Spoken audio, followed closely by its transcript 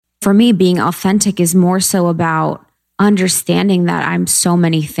For me, being authentic is more so about understanding that I'm so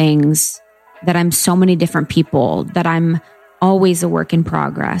many things, that I'm so many different people, that I'm always a work in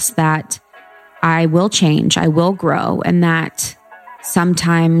progress, that I will change, I will grow, and that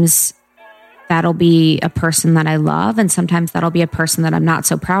sometimes that'll be a person that I love, and sometimes that'll be a person that I'm not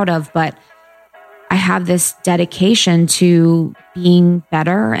so proud of, but I have this dedication to being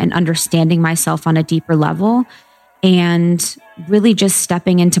better and understanding myself on a deeper level and really just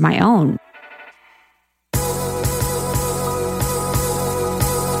stepping into my own.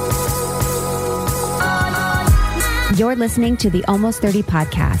 You're listening to the Almost 30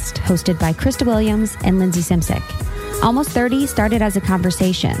 podcast, hosted by Krista Williams and Lindsay Simsick. Almost 30 started as a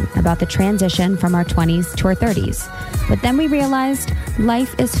conversation about the transition from our 20s to our 30s. But then we realized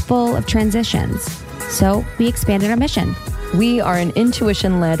life is full of transitions. So we expanded our mission. We are an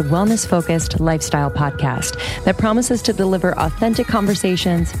intuition-led, wellness-focused lifestyle podcast that promises to deliver authentic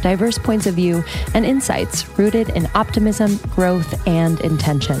conversations, diverse points of view, and insights rooted in optimism, growth, and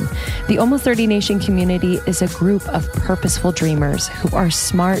intention. The Almost 30 Nation community is a group of purposeful dreamers who are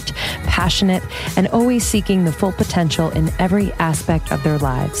smart, passionate, and always seeking the full potential in every aspect of their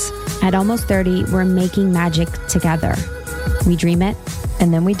lives. At Almost 30, we're making magic together. We dream it,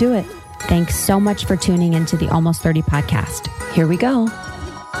 and then we do it. Thanks so much for tuning into the Almost 30 podcast. Here we go.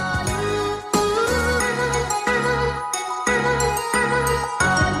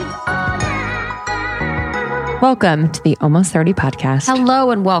 Welcome to the Almost 30 podcast. Hello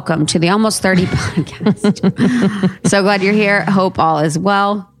and welcome to the Almost 30 podcast. So glad you're here. Hope all is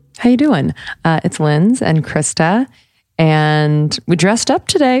well. How you doing? It's Linz and Krista, and we dressed up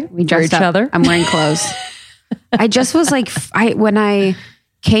today. We dressed for each up. other. I'm wearing clothes. I just was like, when I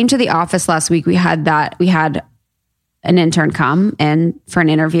came to the office last week, we had an intern come in for an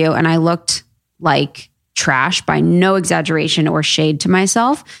interview, and I looked like trash, by no exaggeration or shade to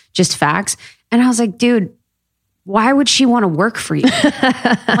myself, just facts. And I was like, dude, why would she want to work for you?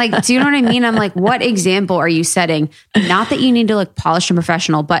 Like, do you know what I mean? I'm like, what example are you setting? Not that you need to look polished and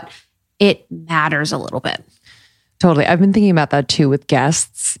professional, but it matters a little bit. Totally. I've been thinking about that too with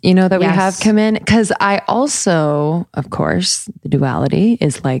guests, that we have come in. Because I also, of course, the duality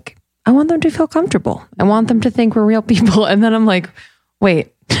is like, I want them to feel comfortable. I want them to think we're real people. And then I'm like,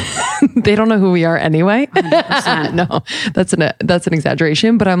 wait, they don't know who we are anyway. No, that's an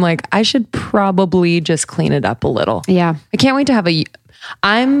exaggeration. But I'm like, I should probably just clean it up a little. Yeah. I can't wait to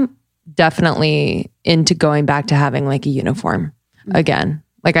I'm definitely into going back to having like a uniform again.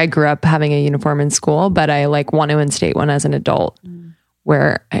 Like I grew up having a uniform in school, but I like want to instate one as an adult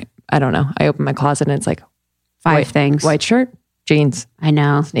where I don't know. I open my closet and it's like five things: white shirt, jeans. I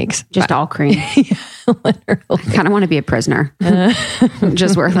know. Sneaks. Just all cream. Yeah, literally. I kind of want to be a prisoner.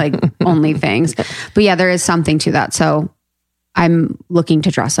 Just wear like only things. But yeah, there is something to that. So I'm looking to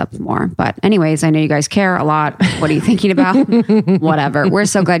dress up more. But anyways, I know you guys care a lot. What are you thinking about? Whatever. We're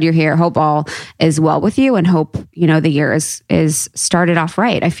so glad you're here. Hope all is well with you, and hope, the year is started off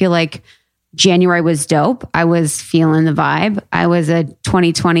right. I feel like January was dope. I was feeling the vibe. I was a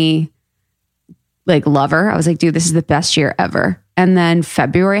 2020 like lover. I was like, dude, this is the best year ever. And then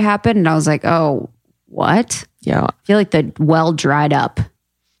February happened and I was like, oh, what? Yeah. I feel like the well dried up.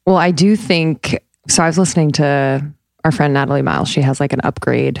 Well, I do think, so I was listening to our friend Natalie Miles. She has like an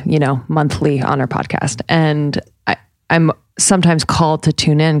upgrade, monthly on her podcast. And I'm sometimes called to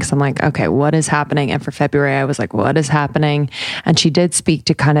tune in because I'm like, okay, what is happening? And for February, I was like, what is happening? And she did speak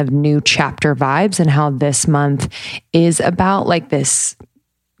to kind of new chapter vibes and how this month is about like this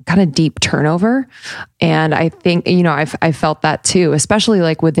kind of deep turnover. And I think, I felt that too, especially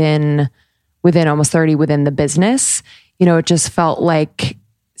like within Almost 30, within the business, it just felt like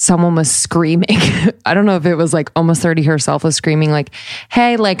someone was screaming. I don't know if it was like Almost 30 herself was screaming like,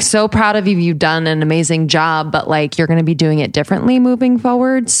 hey, like so proud of you. You've done an amazing job, but like you're going to be doing it differently moving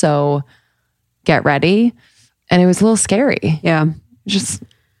forward. So get ready. And it was a little scary. Yeah.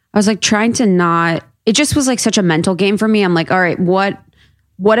 I was like trying to not, it just was like such a mental game for me. I'm like, all right, what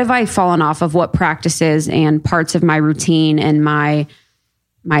have I fallen off of? What practices and parts of my routine and my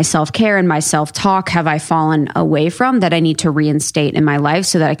self-care and my self-talk have I fallen away from that I need to reinstate in my life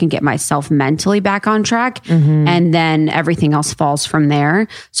so that I can get myself mentally back on track? Mm-hmm. And then everything else falls from there.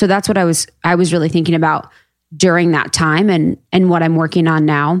 So that's what I was really thinking about during that time and what I'm working on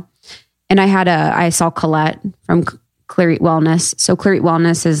now. And I saw Colette from Clear Eat Wellness. So Clear Eat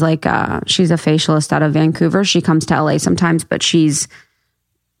Wellness is like, she's a facialist out of Vancouver. She comes to LA sometimes, but she's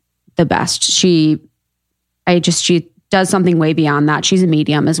the best. She does something way beyond that. She's a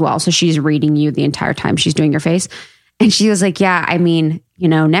medium as well. So she's reading you the entire time she's doing your face. And she was like, yeah, I mean,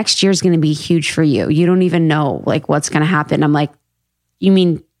 next year's going to be huge for you. You don't even know like what's going to happen. I'm like, you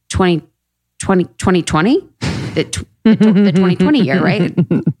mean 2020, the 2020 year, right?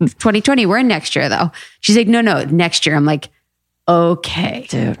 2020, we're in next year though. She's like, no, next year. I'm like, okay.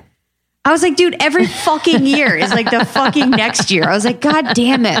 Dude. I was like, dude, every fucking year is like the fucking next year. I was like, God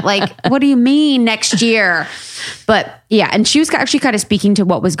damn it. Like, what do you mean next year? But yeah, and she was actually kind of speaking to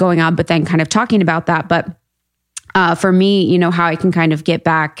what was going on, but then kind of talking about that. But for me, you know, how I can kind of get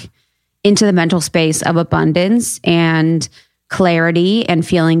back into the mental space of abundance and clarity and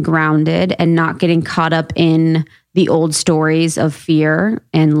feeling grounded and not getting caught up in the old stories of fear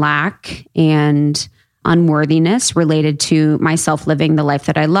and lack and unworthiness related to myself living the life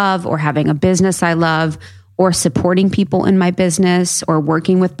that I love or having a business I love or supporting people in my business or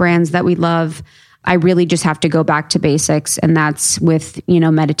working with brands that we love. I really just have to go back to basics. And that's with, you know,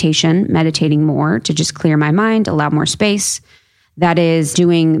 meditating more to just clear my mind, allow more space. That is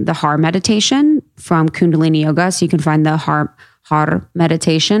doing the Har meditation from Kundalini Yoga. So you can find the Har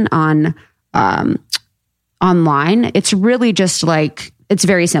meditation on online. It's really just like, it's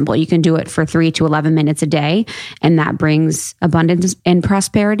very simple. You can do it for 3 to 11 minutes a day, and that brings abundance and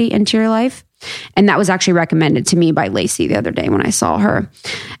prosperity into your life. And that was actually recommended to me by Lacey the other day when I saw her.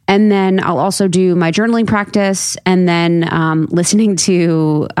 And then I'll also do my journaling practice and then listening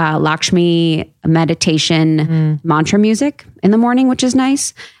to Lakshmi meditation mantra music in the morning, which is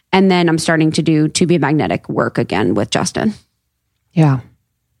nice. And then I'm starting to do To Be Magnetic work again with Justin. Yeah.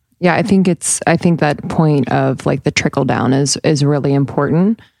 Yeah, I think that point of like the trickle down is really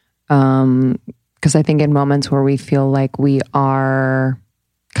important. Because I think in moments where we feel like we are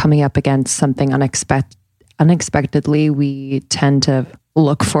coming up against something unexpectedly, we tend to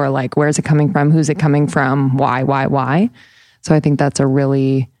look for like, where's it coming from? Who's it coming from? Why? So I think that's a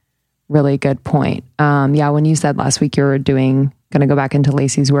really, really good point. Yeah, when you said last week you were going to go back into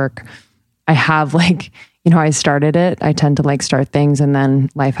Lacey's work, I have like, you know, I started it. I tend to like start things and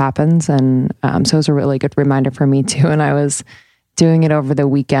then life happens. And so it was a really good reminder for me too. And I was doing it over the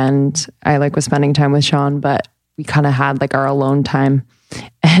weekend. I like was spending time with Sean, but we kind of had like our alone time.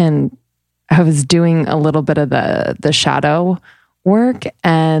 And I was doing a little bit of the shadow work,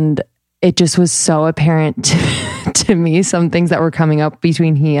 and it just was so apparent to me, some things that were coming up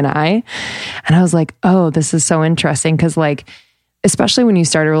between he and I. And I was like, oh, this is so interesting. Cause like, especially when you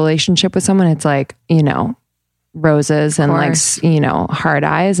start a relationship with someone, it's like, you know, roses and like, you know, hard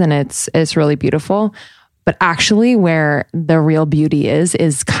eyes, and it's really beautiful. But actually where the real beauty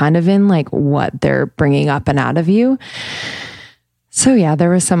is kind of in like what they're bringing up and out of you. So yeah, there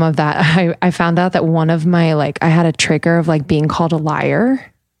was some of that. I found out that one of my, like, I had a trigger of like being called a liar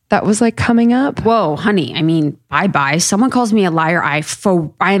that was like coming up. Whoa, honey. I mean, bye-bye. Someone calls me a liar.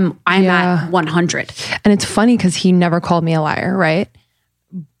 I'm at 100. And it's funny because he never called me a liar, right?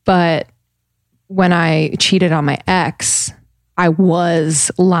 But when I cheated on my ex, I was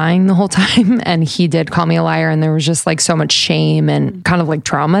lying the whole time, and he did call me a liar, and there was just like so much shame and kind of like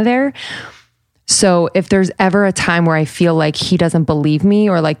trauma there. So if there's ever a time where I feel like he doesn't believe me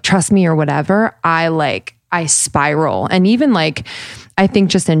or like trust me or whatever, I spiral. And even like, I think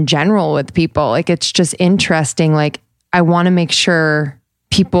just in general with people, like, it's just interesting. Like, I want to make sure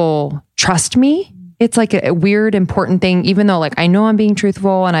people trust me. It's like a weird, important thing, even though like, I know I'm being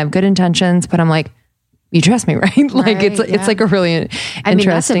truthful and I have good intentions, but I'm like, you trust me, right? Like, it's like a really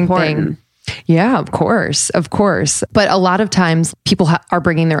interesting thing. Yeah, of course. But a lot of times people are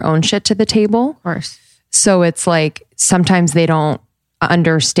bringing their own shit to the table. Of course. So it's like, sometimes they don't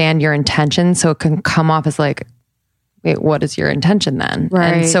understand your intention. So it can come off as like, wait, what is your intention then?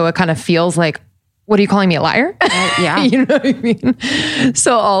 Right. And so it kind of feels like, what are you calling me, a liar? Yeah. You know what I mean?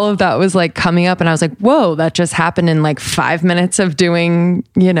 So all of that was like coming up, and I was like, whoa, that just happened in like 5 minutes of doing,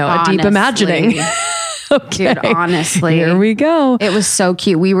 you know, a deep imagining. Okay. Dude, honestly. Here we go. It was so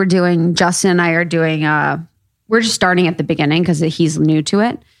cute. Justin and I are doing, we're just starting at the beginning because he's new to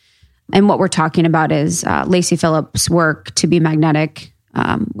it. And what we're talking about is Lacey Phillips' work, To Be Magnetic,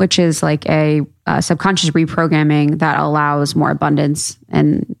 which is like a subconscious reprogramming that allows more abundance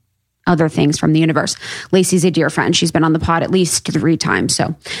and other things from the universe. Lacey's a dear friend. She's been on the pod at least 3 times.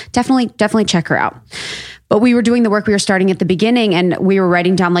 So definitely check her out. But we were doing the work, we were starting at the beginning, and we were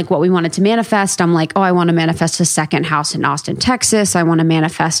writing down like what we wanted to manifest. I'm like, oh, I want to manifest a second house in Austin, Texas. I want to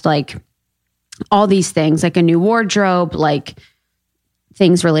manifest like all these things, like a new wardrobe, like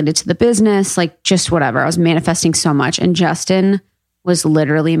things related to the business, like just whatever. I was manifesting so much. And Justin was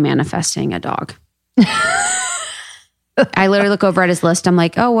literally manifesting a dog. I literally look over at his list. I'm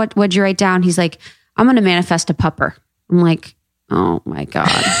like, oh, what'd you write down? He's like, I'm going to manifest a pupper. I'm like, oh my God.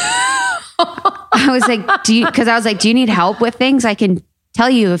 I was like, do you need help with things? I can tell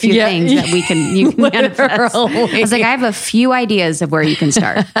you a few things that you can manifest. I was like, I have a few ideas of where you can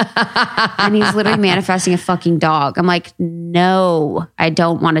start. And he's literally manifesting a fucking dog. I'm like, no, I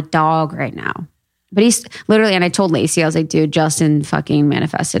don't want a dog right now. But he's literally, and I told Lacey, I was like, dude, Justin fucking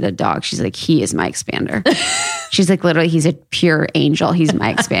manifested a dog. She's like, he is my expander. She's like, literally, he's a pure angel. He's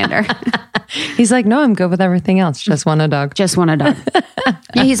my expander. He's like, no, I'm good with everything else. Just want a dog. Just want a dog.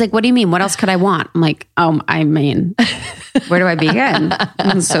 Yeah, he's like, what do you mean? What else could I want? I'm like, I mean, where do I begin?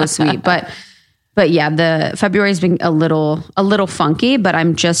 It's so sweet. But yeah, the February's been a little funky, but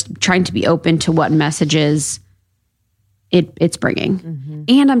I'm just trying to be open to what messages it's bringing. Mm-hmm.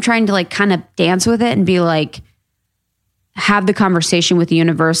 And I'm trying to like kind of dance with it and be like, have the conversation with the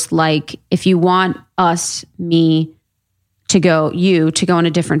universe. Like, if you want me to go in a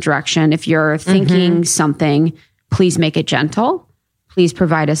different direction, if you're thinking something, please make it gentle. Please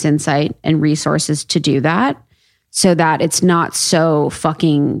provide us insight and resources to do that so that it's not so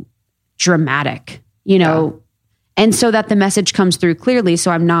fucking dramatic, and so that the message comes through clearly.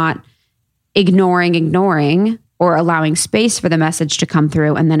 So I'm not ignoring or allowing space for the message to come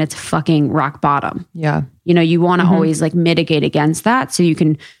through, and then it's fucking rock bottom. Yeah. You want to always like mitigate against that. So you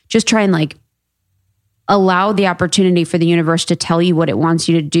can just try and like allow the opportunity for the universe to tell you what it wants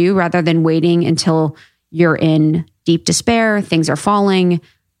you to do rather than waiting until you're in deep despair, things are falling,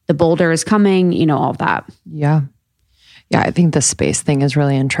 the boulder is coming, all of that. Yeah. Yeah. I think the space thing is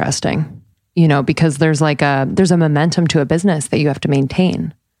really interesting, because there's a momentum to a business that you have to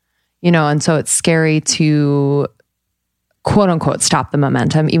maintain. And so it's scary to quote unquote stop the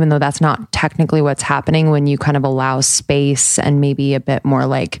momentum, even though that's not technically what's happening when you kind of allow space and maybe a bit more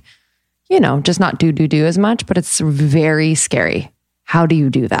like, just not do as much, but it's very scary. How do you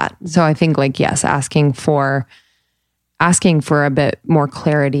do that? So I think like, yes, asking for a bit more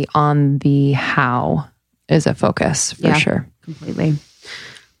clarity on the how is a focus for sure. Completely.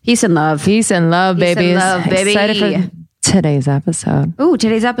 Peace and love. Peace and love, babies. Baby. Excited for today's episode. Ooh,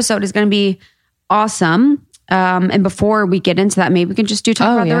 today's episode is going to be awesome. And before we get into that, maybe we can just talk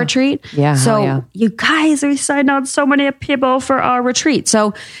about the retreat. Yeah. So you guys, we signed on so many people for our retreat.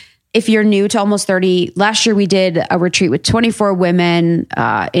 So if you're new to Almost 30, last year we did a retreat with 24 women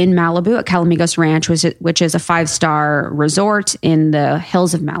in Malibu at Calamigos Ranch, which is a 5-star resort in the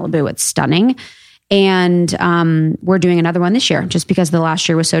hills of Malibu. It's stunning. And we're doing another one this year just because the last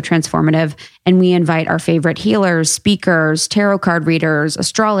year was so transformative. And we invite our favorite healers, speakers, tarot card readers,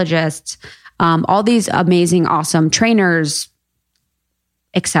 astrologists, all these amazing, awesome trainers,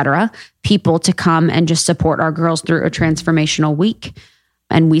 etc., people to come and just support our girls through a transformational week.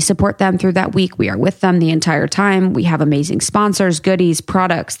 And we support them through that week. We are with them the entire time. We have amazing sponsors, goodies,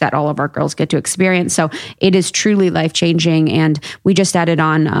 products that all of our girls get to experience. So it is truly life-changing. And we just added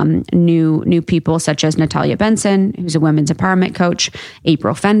on new people such as Natalia Benson, who's a women's empowerment coach,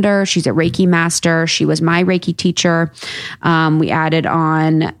 April Fender. She's a Reiki master. She was my Reiki teacher. We added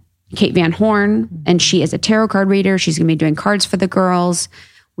on Kate Van Horn, and she is a tarot card reader. She's going to be doing cards for the girls.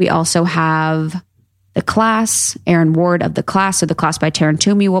 We also have the class, Erin Ward of the class. So the class by Taryn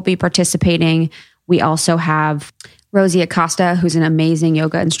Toomey will be participating. We also have Rosie Acosta, who's an amazing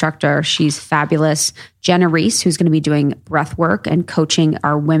yoga instructor. She's fabulous. Jenna Reese, who's going to be doing breath work and coaching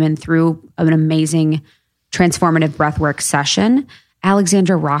our women through an amazing transformative breathwork session.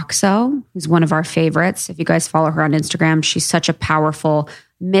 Alexandra Roxo, who's one of our favorites. If you guys follow her on Instagram, she's such a powerful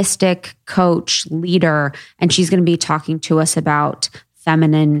mystic, coach, leader, and she's going to be talking to us about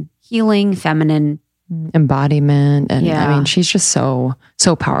feminine healing, feminine embodiment. And I mean, she's just so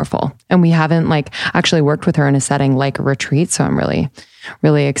powerful. And we haven't actually worked with her in a setting like a retreat. So I'm really,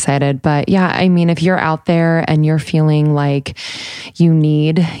 really excited. But yeah, I mean, if you're out there and you're feeling like you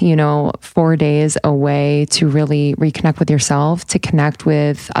need, 4 days away to really reconnect with yourself, to connect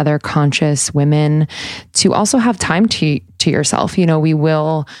with other conscious women, to also have time to yourself, we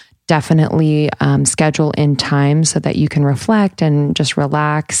will definitely schedule in time so that you can reflect and just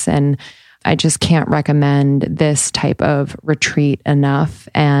relax. And I just can't recommend this type of retreat enough.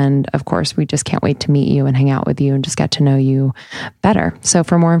 And of course, we just can't wait to meet you and hang out with you and just get to know you better. So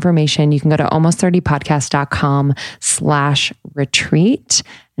for more information, you can go to almost30podcast.com/retreat.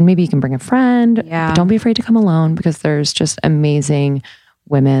 And maybe you can bring a friend. Yeah. But don't be afraid to come alone because there's just amazing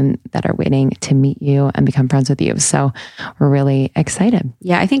women that are waiting to meet you and become friends with you. So we're really excited.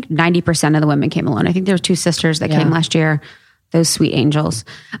 Yeah, I think 90% of the women came alone. I think there were 2 sisters that came last year. Those sweet angels.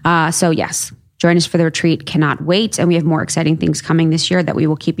 So yes, join us for the retreat. Cannot wait. And we have more exciting things coming this year that we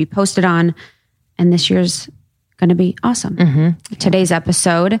will keep you posted on. And this year's going to be awesome. Mm-hmm. Today's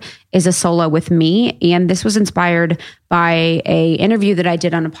episode is a solo with me. And this was inspired by an interview that I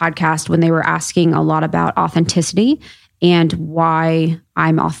did on a podcast when they were asking a lot about authenticity and why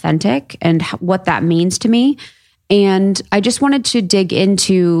I'm authentic and what that means to me. And I just wanted to dig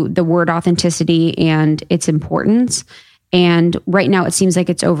into the word authenticity and its importance. And right now it seems like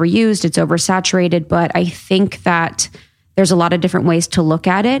it's overused, it's oversaturated, but I think that there's a lot of different ways to look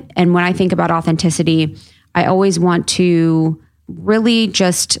at it. And when I think about authenticity, I always want to really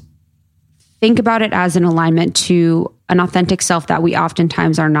just think about it as an alignment to an authentic self that we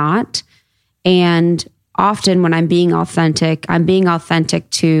oftentimes are not. And often when I'm being authentic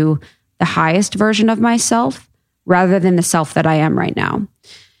to the highest version of myself rather than the self that I am right now.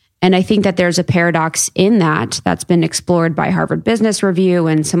 And I think that there's a paradox in that that's been explored by Harvard Business Review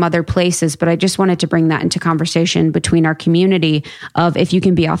and some other places. But I just wanted to bring that into conversation between our community of if you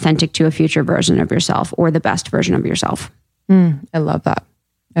can be authentic to a future version of yourself or the best version of yourself. I love that.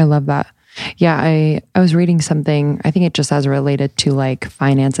 I love that. Yeah, I was reading something, I think it just as related to like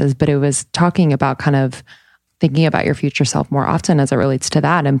finances, but it was talking about kind of thinking about your future self more often as it relates to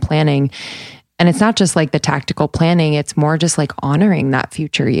that and planning. And it's not just like the tactical planning, it's more just like honoring that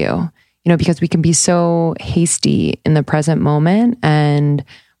future you know, because we can be so hasty in the present moment and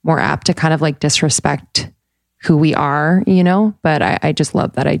more apt to kind of like disrespect who we are, you know, but I just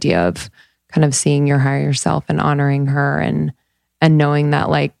love that idea of kind of seeing your higher self and honoring her and knowing that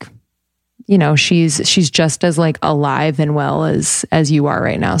like, you know, she's just as like alive and well as you are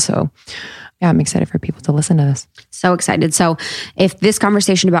right now. So yeah, I'm excited for people to listen to this. So excited. So if this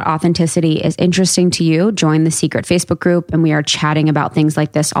conversation about authenticity is interesting to you, join the secret Facebook group and we are chatting about things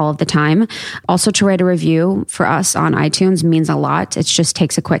like this all of the time. Also to write a review for us on iTunes means a lot. It just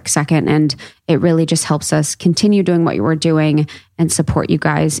takes a quick second and it really just helps us continue doing what we're doing and support you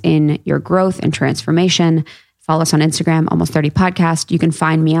guys in your growth and transformation. Follow us on Instagram, Almost 30 Podcast. You can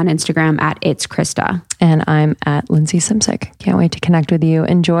find me on Instagram at It's Krista. And I'm at Lindsay Simsick. Can't wait to connect with you.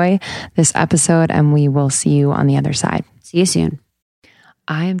 Enjoy this episode and we will see you on the other side. See you soon.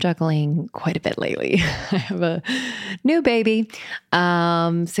 I am juggling quite a bit lately. I have a new baby,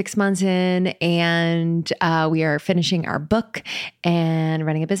 6 months in, and we are finishing our book and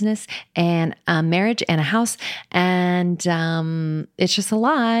running a business and a marriage and a house. And it's just a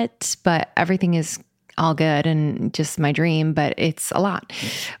lot, but everything is all good and just my dream, but it's a lot.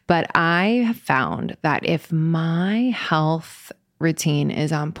 But I have found that if my health routine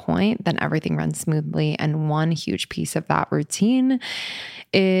is on point, then everything runs smoothly. And one huge piece of that routine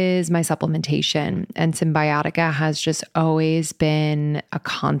is my supplementation. And Symbiotica has just always been a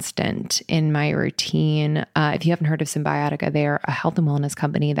constant in my routine. If you haven't heard of Symbiotica, they're a health and wellness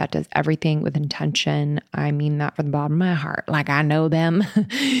company that does everything with intention. I mean that from the bottom of my heart. Like I know them.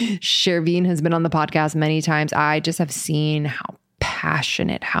 Sherveen has been on the podcast many times. I just have seen how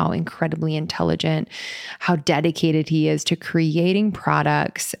passionate, how incredibly intelligent, how dedicated he is to creating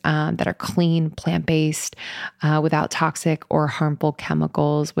products that are clean, plant-based, without toxic or harmful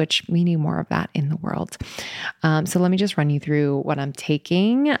chemicals, which we need more of that in the world. So let me just run you through what I'm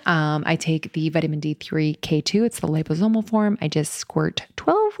taking. I take the vitamin D3 K2. It's the liposomal form. I just squirt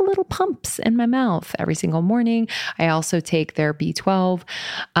 12 little pumps in my mouth every single morning. I also take their B12.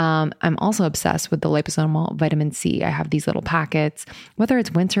 I'm also obsessed with the liposomal vitamin C. I have these little packets. Whether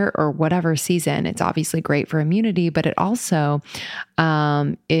it's winter or whatever season, it's obviously great for immunity, but it also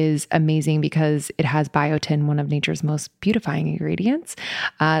is amazing because it has biotin, one of nature's most beautifying ingredients.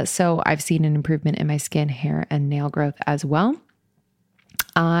 So I've seen an improvement in my skin, hair, and nail growth as well.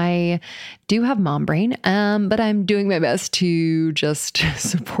 I do have mom brain, but I'm doing my best to just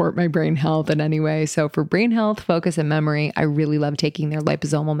support my brain health in any way. So for brain health, focus, and memory, I really love taking their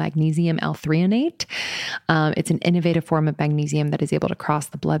liposomal magnesium L-threonate. It's an innovative form of magnesium that is able to cross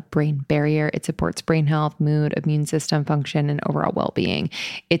the blood-brain barrier. It supports brain health, mood, immune system function, and overall well-being.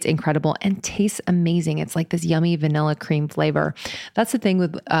 It's incredible and tastes amazing. It's like this yummy vanilla cream flavor. That's the thing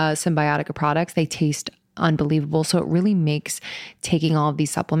with Symbiotica products. They taste unbelievable. So it really makes taking all of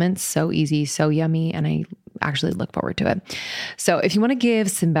these supplements so easy, so yummy, and I actually look forward to it. So if you want to give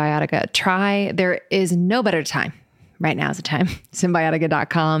Symbiotica a try, there is no better time. Right now is the time.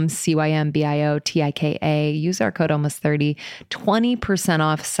 Symbiotica.com, Cymbiotika. Use our code almost30, 20%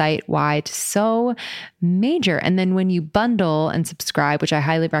 off site-wide. So major. And then when you bundle and subscribe, which I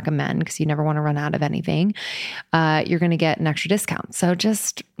highly recommend because you never want to run out of anything, you're going to get an extra discount. So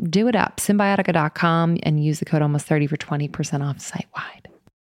just do it up. Symbiotica.com and use the code almost30 for 20% off site-wide.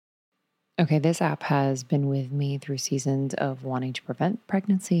 Okay, this app has been with me through seasons of wanting to prevent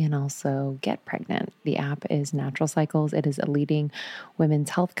pregnancy and also get pregnant. The app is Natural Cycles. It is a leading women's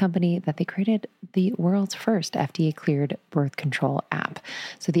health company that they created the world's first FDA-cleared birth control app.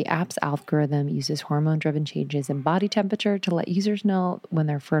 So the app's algorithm uses hormone-driven changes in body temperature to let users know when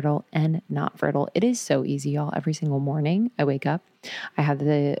they're fertile and not fertile. It is so easy, y'all. Every single morning I wake up, I have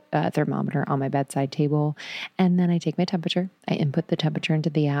the thermometer on my bedside table, and then I take my temperature. I input the temperature into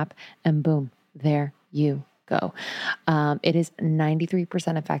the app, and boom, there you go. It is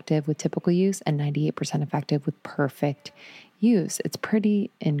 93% effective with typical use and 98% effective with perfect use. It's pretty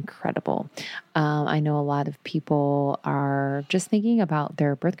incredible. I know a lot of people are just thinking about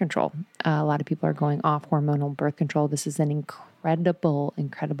their birth control. A lot of people are going off hormonal birth control. This is an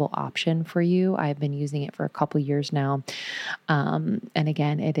incredible option for you. I've been using it for a couple years now. And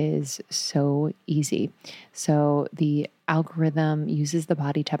again, it is so easy. So the algorithm uses the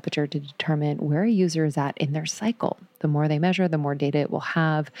body temperature to determine where a user is at in their cycle. The more they measure, the more data it will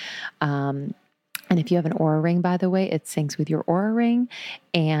have. And if you have an Oura Ring, by the way, it syncs with your Oura Ring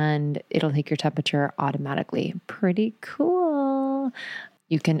and it'll take your temperature automatically. Pretty cool.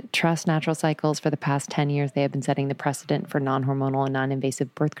 You can trust Natural Cycles. For the past 10 years, they have been setting the precedent for non-hormonal and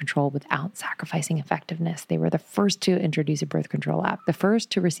non-invasive birth control without sacrificing effectiveness. They were the first to introduce a birth control app, the first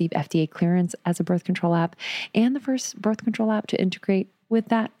to receive FDA clearance as a birth control app, and the first birth control app to integrate with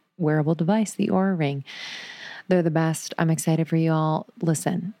that wearable device, the Oura Ring. They're the best. I'm excited for you all.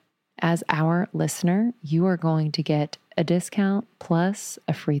 Listen, as our listener, you are going to get a discount plus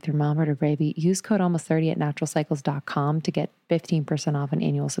a free thermometer, baby. Use code almost30 at naturalcycles.com to get 15% off an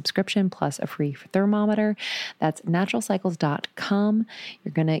annual subscription plus a free thermometer. That's naturalcycles.com.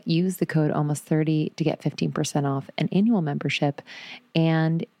 You're going to use the code almost30 to get 15% off an annual membership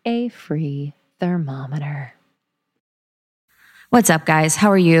and a free thermometer. What's up, guys?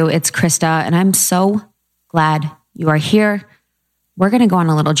 How are you? It's Krista, and I'm so glad you are here. We're going to go on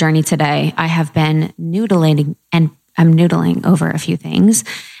a little journey today. I have been noodling, and I'm noodling over a few things,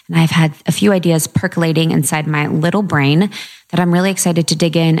 and I've had a few ideas percolating inside my little brain that I'm really excited to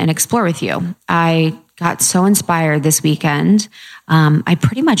dig in and explore with you. I got so inspired this weekend. I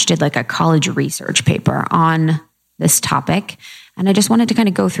pretty much did like a college research paper on this topic, and I just wanted to kind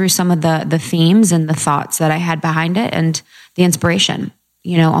of go through some of the themes and the thoughts that I had behind it and the inspiration.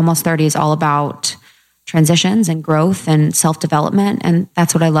 You know, Almost 30 is all about transitions and growth and self-development. And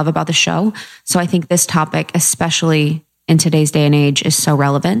that's what I love about the show. So I think this topic, especially in today's day and age, is so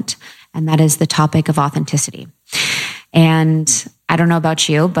relevant. And that is the topic of authenticity. And I don't know about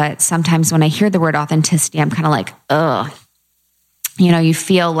you, but sometimes when I hear the word authenticity, I'm kind of like, ugh. You know, you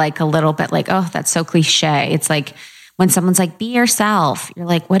feel like a little bit like, oh, that's so cliche. It's like when someone's like, be yourself. You're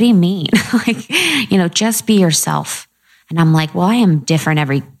like, what do you mean? Like, you know, just be yourself. And I'm like, well, I am different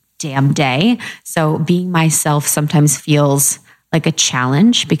every damn day. So being myself sometimes feels like a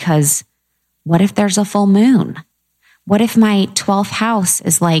challenge, because what if there's a full moon? What if my 12th house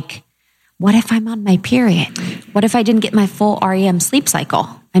is like, what if I'm on my period? What if I didn't get my full REM sleep cycle?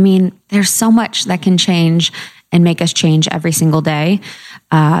 I mean, there's so much that can change and make us change every single day.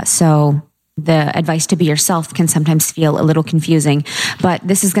 So the advice to be yourself can sometimes feel a little confusing, but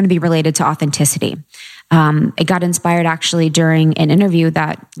this is going to be related to authenticity. It got inspired actually during an interview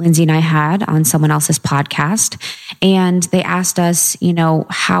that Lindsay and I had on someone else's podcast. And they asked us, you know,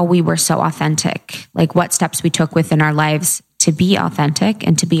 how we were so authentic, like what steps we took within our lives to be authentic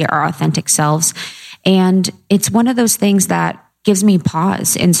and to be our authentic selves. And it's one of those things that gives me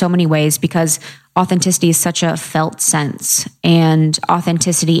pause in so many ways, because authenticity is such a felt sense, and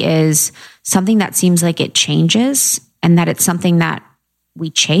authenticity is something that seems like it changes, and that it's something that we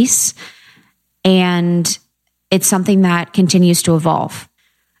chase, and it's something that continues to evolve.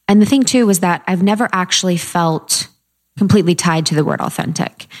 And the thing too is that I've never actually felt completely tied to the word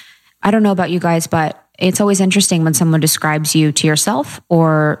authentic. I don't know about you guys, but it's always interesting when someone describes you to yourself,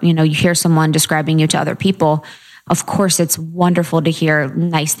 or, you know, you hear someone describing you to other people. Of course, it's wonderful to hear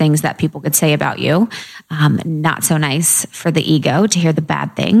nice things that people could say about you. Not so nice for the ego to hear the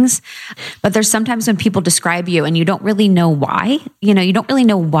bad things. But there's sometimes when people describe you and you don't really know why. You know, you don't really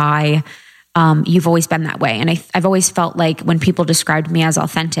know why you've always been that way. And I've always felt like when people described me as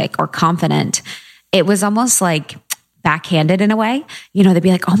authentic or confident, it was almost like backhanded in a way. You know, they'd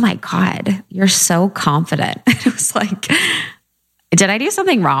be like, oh my God, you're so confident. It was like, did I do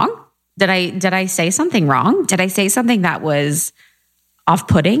something wrong? Did I say something wrong? Did I say something that was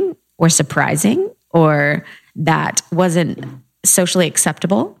off-putting or surprising or that wasn't socially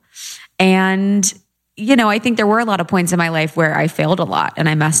acceptable? And, I think there were a lot of points in my life where I failed a lot and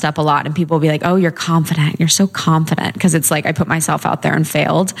I messed up a lot, and people will be like, oh, you're confident. You're so confident. Because it's like I put myself out there and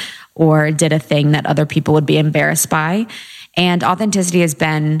failed, or did a thing that other people would be embarrassed by. And authenticity has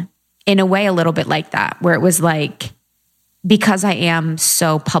been, in a way, a little bit like that, where it was like, because I am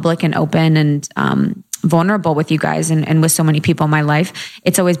so public and open and vulnerable with you guys and with so many people in my life,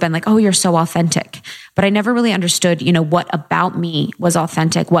 it's always been like, oh, you're so authentic. But I never really understood, what about me was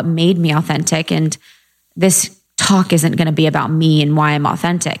authentic, what made me authentic. And this talk isn't going to be about me and why I'm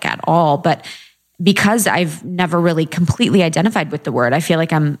authentic at all. But because I've never really completely identified with the word, I feel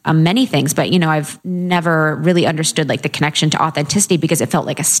like I'm many things, but I've never really understood like the connection to authenticity, because it felt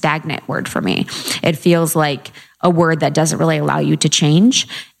like a stagnant word for me. It feels like a word that doesn't really allow you to change.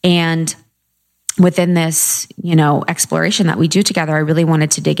 And within this, exploration that we do together, I really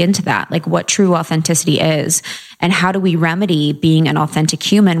wanted to dig into that, like what true authenticity is and how do we remedy being an authentic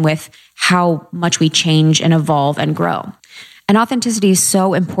human with how much we change and evolve and grow. And authenticity is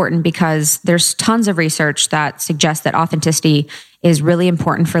so important because there's tons of research that suggests that authenticity is really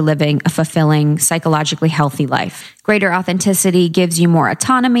important for living a fulfilling, psychologically healthy life. Greater authenticity gives you more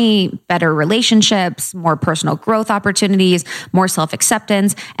autonomy, better relationships, more personal growth opportunities, more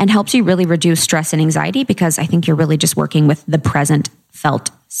self-acceptance, and helps you really reduce stress and anxiety, because I think you're really just working with the present felt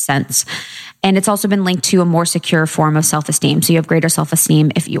sense. And it's also been linked to a more secure form of self-esteem. So you have greater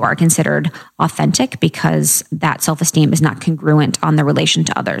self-esteem if you are considered authentic, because that self-esteem is not congruent on the relation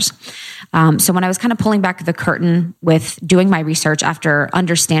to others. So when I was kind of pulling back the curtain with doing my research after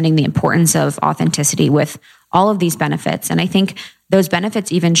understanding the importance of authenticity with all of these benefits, and I think those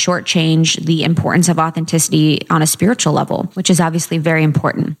benefits even shortchange the importance of authenticity on a spiritual level, which is obviously very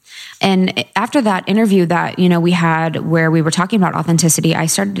important. And after that interview that, we had where we were talking about authenticity, I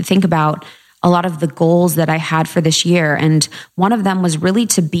started to think about a lot of the goals that I had for this year. And one of them was really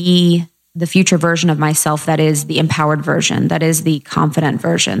to be the future version of myself that is the empowered version, that is the confident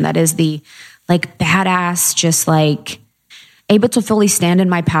version, that is the like badass, just like able to fully stand in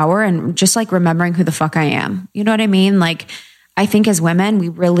my power and just like remembering who the fuck I am. You know what I mean? Like, I think as women, we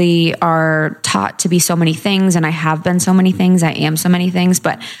really are taught to be so many things, and I have been so many things. I am so many things,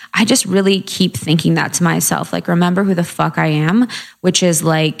 but I just really keep thinking that to myself, like, remember who the fuck I am, which is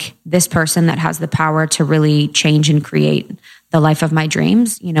like this person that has the power to really change and create the life of my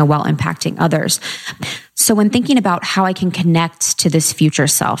dreams, while impacting others. So when thinking about how I can connect to this future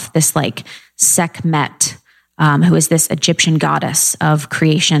self, this like Sekhmet, who is this Egyptian goddess of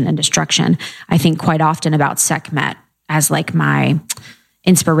creation and destruction, I think quite often about Sekhmet as like my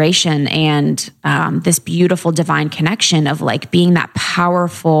inspiration and this beautiful divine connection of like being that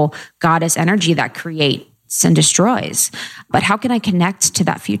powerful goddess energy that creates and destroys. But how can I connect to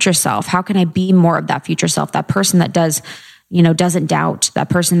that future self? How can I be more of that future self? That person that doesn't doubt, that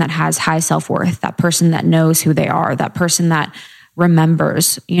person that has high self-worth, that person that knows who they are, that person that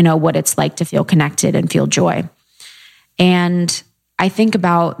remembers, what it's like to feel connected and feel joy. And I think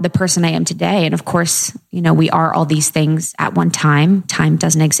about the person I am today. And of course, we are all these things at one time. Time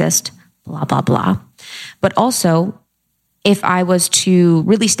doesn't exist, blah, blah, blah. But also, if I was to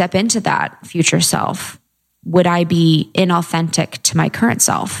really step into that future self, would I be inauthentic to my current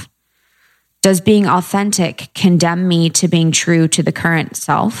self? Does being authentic condemn me to being true to the current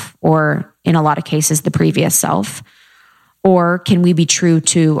self, or in a lot of cases, the previous self? Or can we be true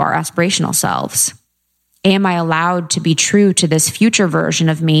to our aspirational selves? Am I allowed to be true to this future version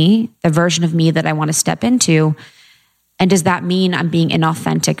of me, the version of me that I want to step into? And does that mean I'm being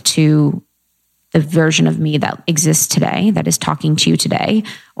inauthentic to the version of me that exists today, that is talking to you today,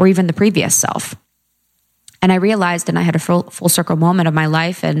 or even the previous self? And I realized, and I had a full circle moment of my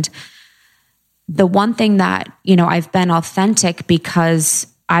life. And the one thing that, I've been authentic because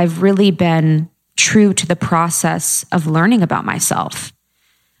I've really been true to the process of learning about myself.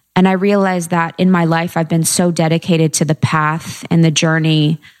 And I realized that in my life, I've been so dedicated to the path and the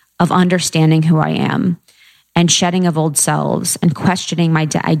journey of understanding who I am and shedding of old selves and questioning my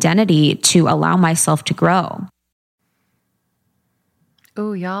identity to allow myself to grow.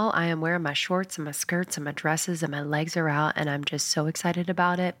 Oh, y'all, I am wearing my shorts and my skirts and my dresses and my legs are out, and I'm just so excited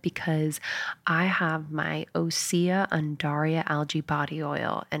about it because I have my Osea Undaria algae body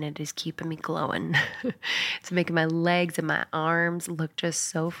oil and it is keeping me glowing. It's making my legs and my arms look just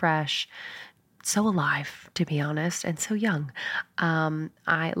so fresh. so alive, to be honest, and so young.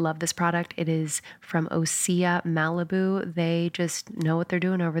 I love this product. It is from Osea Malibu. They just know what they're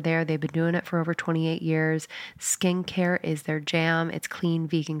doing over there. They've been doing it for over 28 years. Skincare is their jam. It's clean,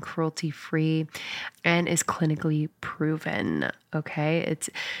 vegan, cruelty-free, and is clinically proven. Okay. It's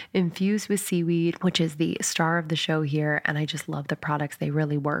infused with seaweed, which is the star of the show here. And I just love the products. They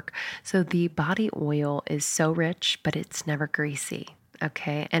really work. So the body oil is so rich, but it's never greasy.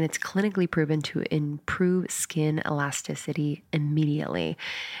 Okay. And it's clinically proven to improve skin elasticity immediately.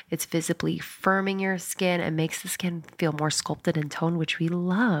 It's visibly firming your skin and makes the skin feel more sculpted and toned, which we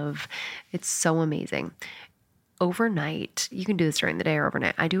love. It's so amazing. Overnight, you can do this during the day or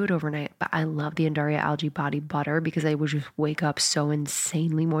overnight. I do it overnight, but I love the Undaria Algae Body Butter because I would just wake up so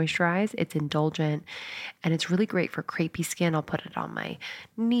insanely moisturized. It's indulgent and it's really great for crepey skin. I'll put it on my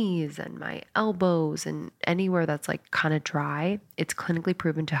knees and my elbows and anywhere that's like kind of dry. It's clinically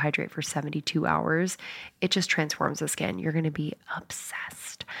proven to hydrate for 72 hours. It just transforms the skin. You're going to be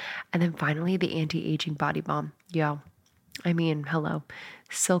obsessed. And then finally, the anti-aging body balm. Hello.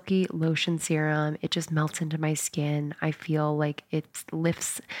 Silky lotion serum. It just melts into my skin. I feel like it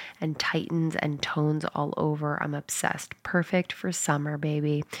lifts and tightens and tones all over. I'm obsessed. Perfect for summer,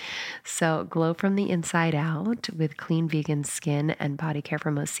 baby. So glow from the inside out with clean vegan skin and body care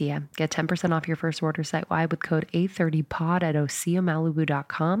from Osea. Get 10% off your first order site-wide with code A30POD at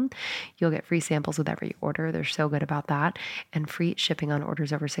oseamalibu.com. You'll get free samples with every order. They're so good about that. And free shipping on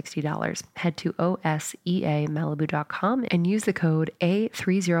orders over $60. Head to oseamalibu.com and use the code A30POD,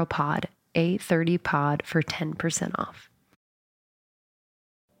 A30POD for 10% off.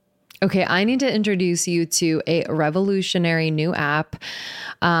 Okay, I need to introduce you to a revolutionary new app,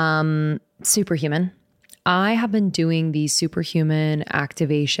 Superhuman. I have been doing these Superhuman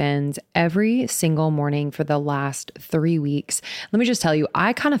activations every single morning for the last 3 weeks. Let me just tell you,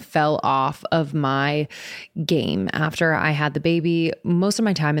 I kind of fell off of my game after I had the baby. Most of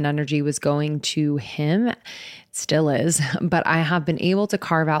my time and energy was going to him. Still is, but I have been able to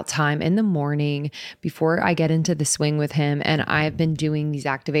carve out time in the morning before I get into the swing with him. And I've been doing these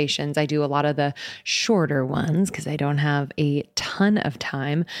activations. I do a lot of the shorter ones because I don't have a ton of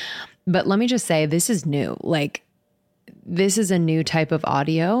time. But let me just say, this is new. This is a new type of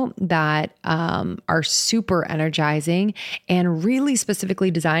audio that are super energizing and really specifically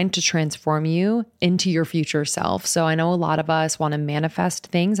designed to transform you into your future self. So I know a lot of us want to manifest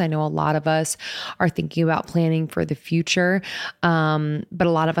things. I know a lot of us are thinking about planning for the future, but a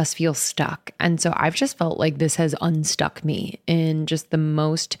lot of us feel stuck. And so I've just felt like this has unstuck me in just the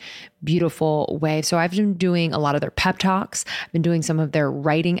most beautiful way. So I've been doing a lot of their pep talks. I've been doing some of their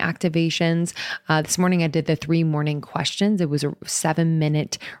writing activations. This morning I did the 3 morning questions. It was a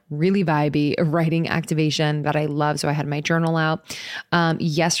 7-minute, really vibey writing activation that I love. So I had my journal out.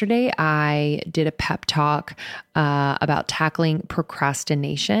 Yesterday I did a pep talk about tackling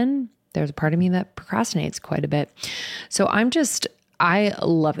procrastination. There's a part of me that procrastinates quite a bit. So I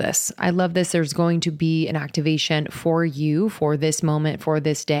love this. I love this. There's going to be an activation for you for this moment, for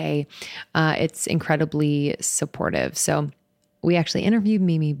this day. It's incredibly supportive. So we actually interviewed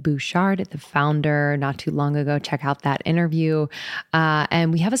Mimi Bouchard, the founder, not too long ago. Check out that interview.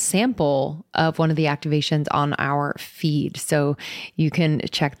 And we have a sample of one of the activations on our feed. So you can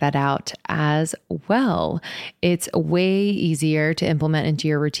check that out as well. It's way easier to implement into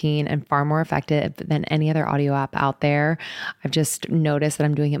your routine and far more effective than any other audio app out there. I've just noticed that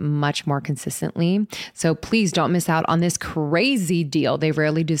I'm doing it much more consistently. So please don't miss out on this crazy deal. They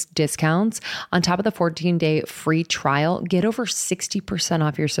rarely do discounts. On top of the 14-day free trial, get over 60%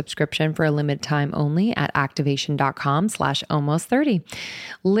 off your subscription for a limited time only at activation.com/almost30.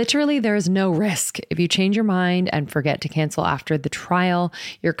 Literally, there is no risk. If you change your mind and forget to cancel after the trial,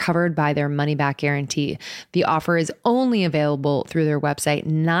 you're covered by their money back guarantee. The offer is only available through their website,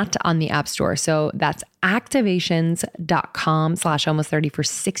 not on the App Store. So that's activations.com/almost30 for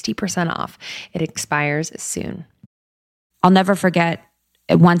 60% off. It expires soon. I'll never forget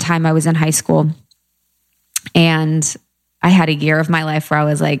at one time I was in high school and I had a year of my life where I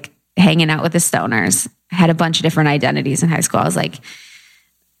was like hanging out with the stoners. I had a bunch of different identities in high school. I was like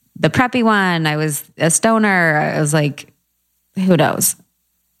the preppy one. I was a stoner. I was like, who knows?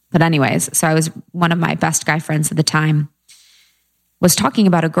 But anyways, so I was one of my best guy friends at the time was talking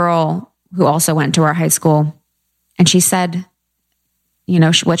about a girl who also went to our high school. And she said,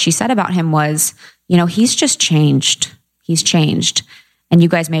 what she said about him was, he's just changed. He's changed. And you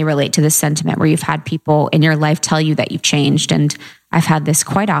guys may relate to this sentiment where you've had people in your life tell you that you've changed. And I've had this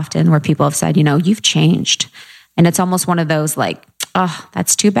quite often where people have said, you've changed. And it's almost one of those like, oh,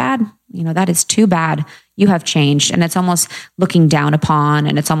 that's too bad. That is too bad. You have changed. And it's almost looking down upon,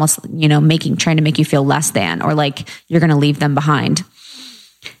 and it's almost, trying to make you feel less than, or like you're going to leave them behind.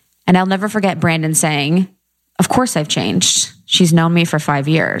 And I'll never forget Brandon saying, of course I've changed. She's known me for 5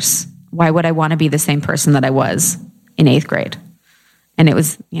 years. Why would I want to be the same person that I was in 8th grade? And it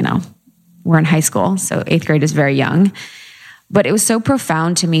was, we're in high school, so 8th grade is very young. But it was so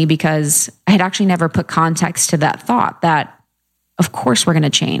profound to me because I had actually never put context to that thought that, of course, we're going to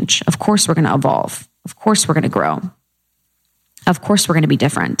change. Of course, we're going to evolve. Of course, we're going to grow. Of course, we're going to be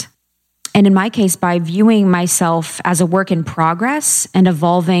different. And in my case, by viewing myself as a work in progress and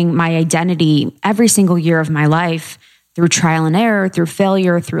evolving my identity every single year of my life through trial and error, through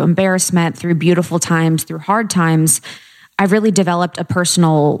failure, through embarrassment, through beautiful times, through hard times, I've really developed a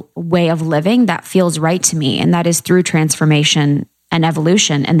personal way of living that feels right to me. And that is through transformation and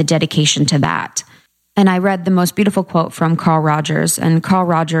evolution and the dedication to that. And I read the most beautiful quote from Carl Rogers. And Carl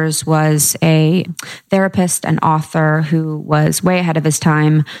Rogers was a therapist and author who was way ahead of his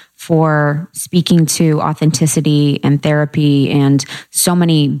time for speaking to authenticity and therapy and so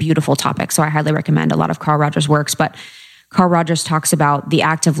many beautiful topics. So I highly recommend a lot of Carl Rogers' works. But Carl Rogers talks about the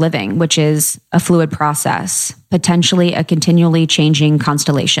act of living, which is a fluid process, potentially a continually changing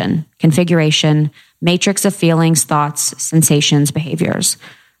constellation, configuration, matrix of feelings, thoughts, sensations, behaviors.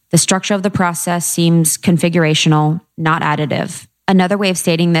 The structure of the process seems configurational, not additive. Another way of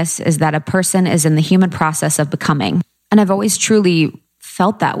stating this is that a person is in the human process of becoming. And I've always truly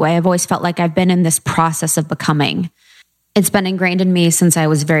felt that way. I've always felt like I've been in this process of becoming. It's been ingrained in me since I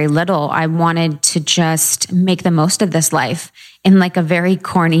was very little. I wanted to just make the most of this life in like a very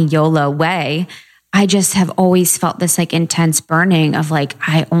corny YOLO way. I just have always felt this like intense burning of like,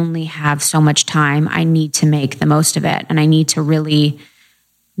 I only have so much time. I need to make the most of it. And I need to really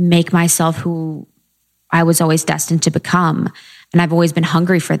make myself who I was always destined to become. And I've always been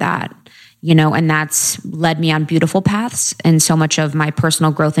hungry for that, and that's led me on beautiful paths. And so much of my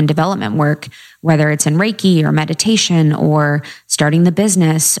personal growth and development work, whether it's in Reiki or meditation or starting the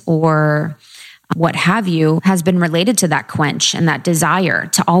business or what have you, has been related to that quench and that desire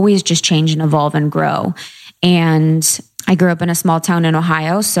to always just change and evolve and grow. And I grew up in a small town in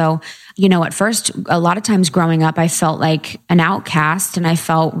Ohio. So, at first, a lot of times growing up, I felt like an outcast and I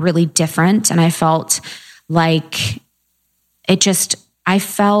felt really different. And I felt like I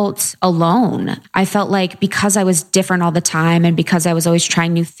felt alone. I felt like because I was different all the time and because I was always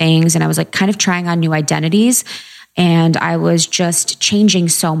trying new things and I was like kind of trying on new identities and I was just changing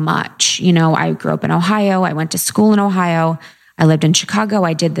so much. I grew up in Ohio. I went to school in Ohio. I lived in Chicago.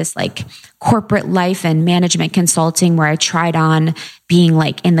 I did this like corporate life and management consulting where I tried on being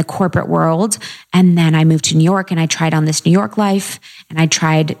like in the corporate world. And then I moved to New York and I tried on this New York life and I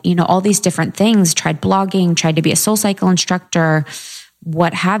tried, all these different things, tried blogging, tried to be a SoulCycle instructor,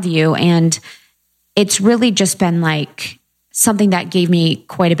 what have you. And it's really just been like something that gave me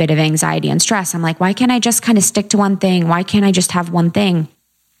quite a bit of anxiety and stress. I'm like, why can't I just kind of stick to one thing? Why can't I just have one thing?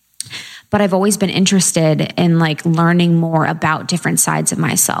 But I've always been interested in like learning more about different sides of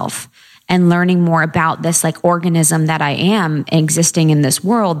myself and learning more about this like organism that I am existing in this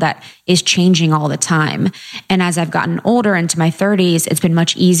world that is changing all the time. And as I've gotten older into my 30s, it's been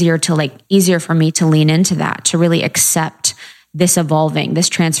much easier for me to lean into that, to really accept this evolving, this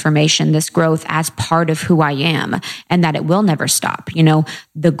transformation, this growth as part of who I am, and that it will never stop.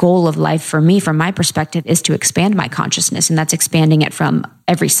 The goal of life for me, from my perspective, is to expand my consciousness, and that's expanding it from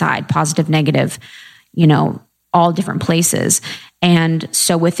every side, positive, negative, all different places. And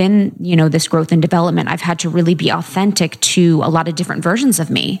so within, this growth and development, I've had to really be authentic to a lot of different versions of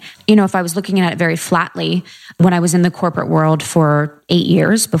me. If I was looking at it very flatly, when I was in the corporate world for 8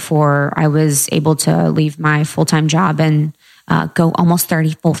 years before I was able to leave my full-time job and go almost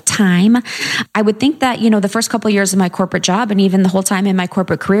 30 full time, I would think that, the first couple of years of my corporate job and even the whole time in my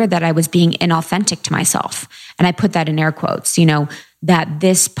corporate career that I was being inauthentic to myself. And I put that in air quotes, that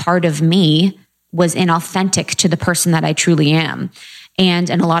this part of me was inauthentic to the person that I truly am. And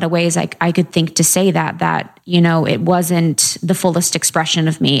in a lot of ways, I could think to say that, it wasn't the fullest expression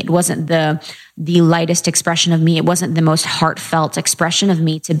of me. It wasn't the lightest expression of me. It wasn't the most heartfelt expression of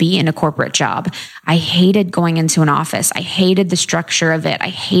me to be in a corporate job. I hated going into an office. I hated the structure of it. I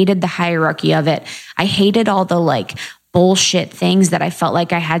hated the hierarchy of it. I hated all the like bullshit things that I felt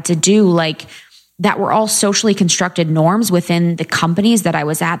like I had to do, like that were all socially constructed norms within the companies that I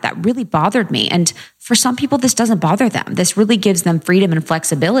was at that really bothered me. And for some people, this doesn't bother them. This really gives them freedom and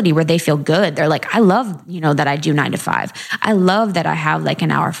flexibility where they feel good. They're like, I love, that I do 9 to 5. I love that I have like an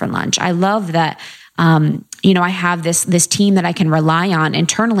hour for lunch. I love that, I have this team that I can rely on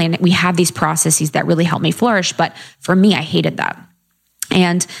internally. And we have these processes that really help me flourish. But for me, I hated that.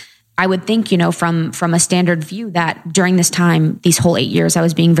 And I would think, from a standard view, that during this time, these whole 8 years, I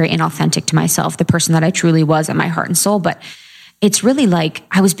was being very inauthentic to myself, the person that I truly was at my heart and soul. But it's really like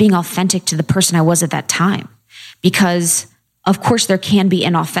I was being authentic to the person I was at that time, because of course there can be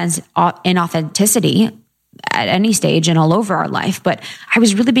inauthenticity at any stage and all over our life. But I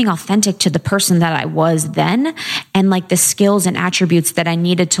was really being authentic to the person that I was then, and like the skills and attributes that I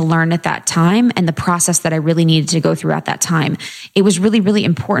needed to learn at that time, and the process that I really needed to go through at that time. It was really, really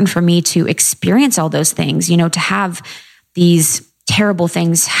important for me to experience all those things, to have these terrible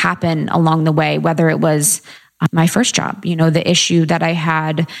things happen along the way, whether it was my first job, the issue that I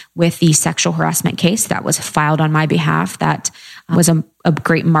had with the sexual harassment case that was filed on my behalf, that was a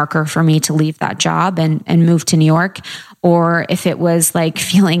great marker for me to leave that job and move to New York. Or if it was like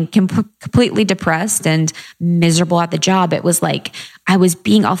feeling completely depressed and miserable at the job, it was like I was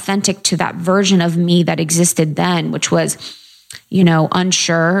being authentic to that version of me that existed then, which was,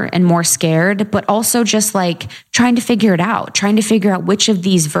 unsure and more scared, but also just like trying to figure out which of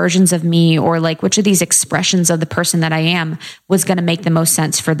these versions of me, or like which of these expressions of the person that I am, was going to make the most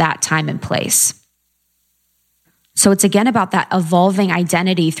sense for that time and place. So it's again about that evolving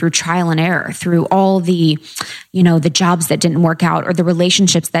identity through trial and error, through all the, the jobs that didn't work out or the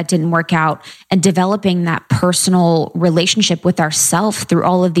relationships that didn't work out, and developing that personal relationship with ourselves through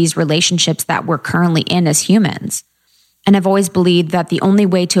all of these relationships that we're currently in as humans. And I've always believed that the only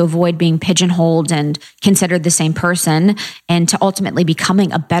way to avoid being pigeonholed and considered the same person, and to ultimately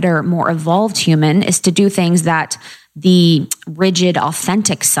becoming a better, more evolved human, is to do things that the rigid,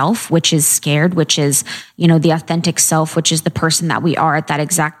 authentic self, which is scared, which is, the authentic self, which is the person that we are at that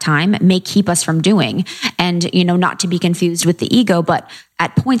exact time, may keep us from doing. And, not to be confused with the ego, but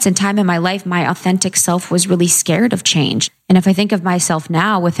at points in time in my life, my authentic self was really scared of change. And if I think of myself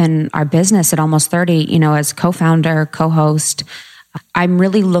now within our business at almost 30, as co-founder, co-host, I'm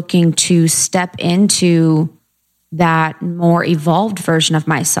really looking to step into that more evolved version of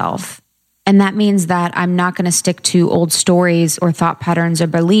myself. And that means that I'm not going to stick to old stories or thought patterns or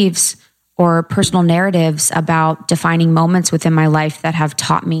beliefs or personal narratives about defining moments within my life that have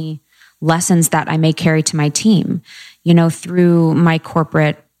taught me lessons that I may carry to my team. Through my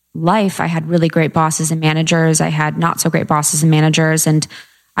corporate life, I had really great bosses and managers. I had not so great bosses and managers. And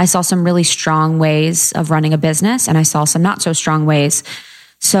I saw some really strong ways of running a business, and I saw some not so strong ways.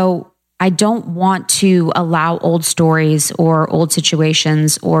 So I don't want to allow old stories or old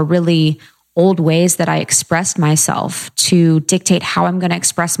situations or really old ways that I expressed myself to dictate how I'm going to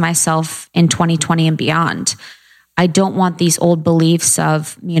express myself in 2020 and beyond. I don't want these old beliefs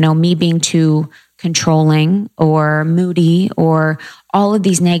of, me being too controlling or moody or all of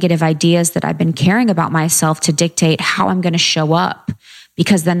these negative ideas that I've been carrying about myself to dictate how I'm going to show up,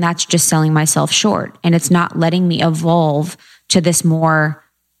 because then that's just selling myself short. And it's not letting me evolve to this more,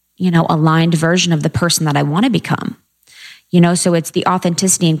 aligned version of the person that I want to become. So it's the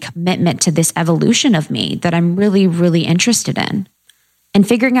authenticity and commitment to this evolution of me that I'm really, really interested in. And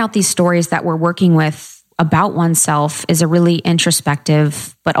figuring out these stories that we're working with about oneself is a really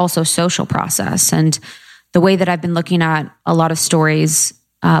introspective, but also social process. And the way that I've been looking at a lot of stories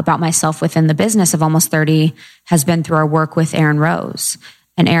about myself within the business of Almost 30 has been through our work with Erin Rose.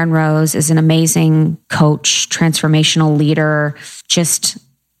 And Erin Rose is an amazing coach, transformational leader, just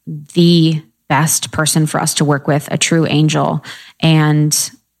the best person for us to work with, a true angel,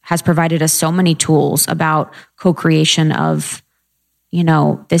 and has provided us so many tools about co-creation of,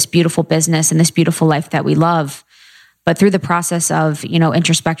 this beautiful business and this beautiful life that we love. But through the process of,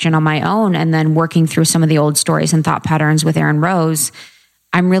 introspection on my own, and then working through some of the old stories and thought patterns with Erin Rose,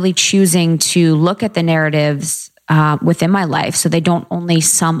 I'm really choosing to look at the narratives within my life, so they don't only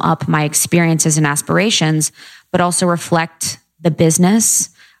sum up my experiences and aspirations, but also reflect the business,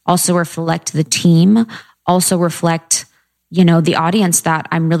 also reflect the team, also reflect, the audience that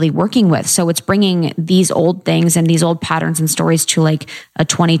I'm really working with. So it's bringing these old things and these old patterns and stories to like a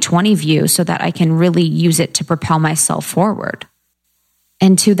 2020 view, so that I can really use it to propel myself forward.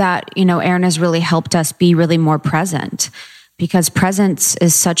 And to that, Erin has really helped us be really more present, because presence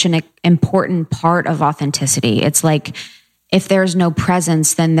is such an important part of authenticity. It's like, if there's no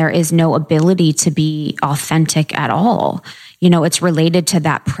presence, then there is no ability to be authentic at all. It's related to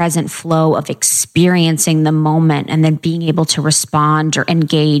that present flow of experiencing the moment and then being able to respond or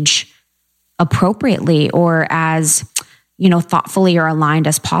engage appropriately or as, thoughtfully or aligned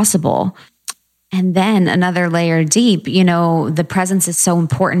as possible. And then another layer deep, the presence is so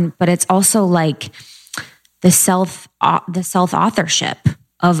important, but it's also like the self-authorship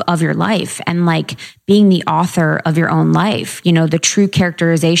of your life, and like being the author of your own life, the true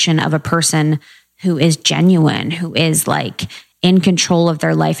characterization of a person who is genuine, who is like in control of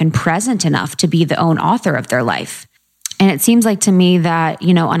their life and present enough to be the own author of their life. And it seems like to me that,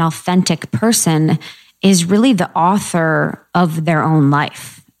 an authentic person is really the author of their own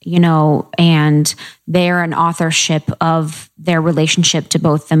life, and they're an authorship of their relationship to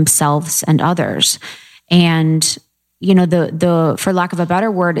both themselves and others. And, the for lack of a better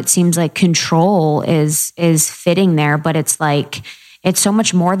word, it seems like control is fitting there, but it's like, it's so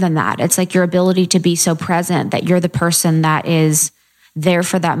much more than that. It's like your ability to be so present that you're the person that is there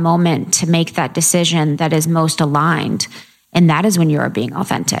for that moment to make that decision that is most aligned. And that is when you are being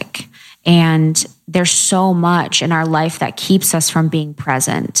authentic. And there's so much in our life that keeps us from being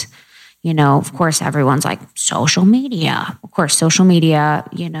present. Of course, everyone's like social media. Of course, social media,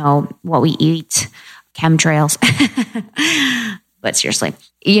 what we eat, chemtrails. But seriously,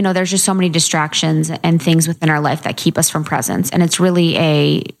 there's just so many distractions and things within our life that keep us from presence. And it's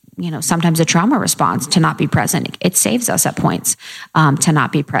really sometimes a trauma response to not be present. It saves us at points to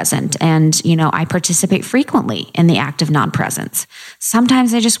not be present. And, I participate frequently in the act of non-presence.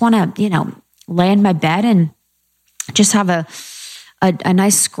 Sometimes I just want to, lay in my bed and just have a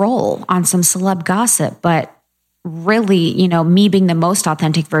nice scroll on some celeb gossip. But really, me being the most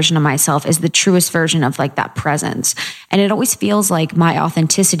authentic version of myself is the truest version of like that presence. And it always feels like my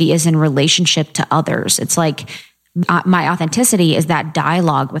authenticity is in relationship to others. It's like, my authenticity is that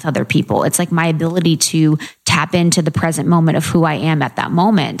dialogue with other people. It's like my ability to tap into the present moment of who I am at that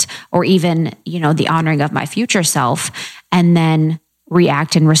moment, or even, the honoring of my future self, and then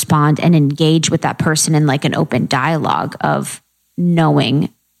react and respond and engage with that person in like an open dialogue of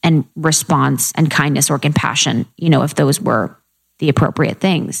knowing and response and kindness or compassion, if those were the appropriate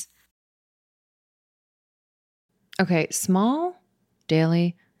things. Okay, small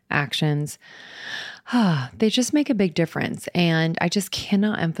daily actions. They just make a big difference. And I just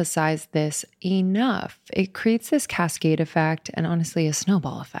cannot emphasize this enough. It creates this cascade effect and honestly a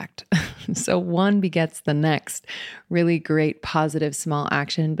snowball effect. So one begets the next. Really great, positive, small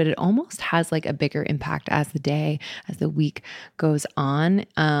action, but it almost has like a bigger impact as the week goes on.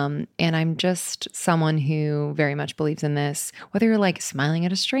 And I'm just someone who very much believes in this, whether you're like smiling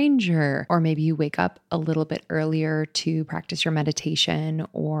at a stranger, or maybe you wake up a little bit earlier to practice your meditation,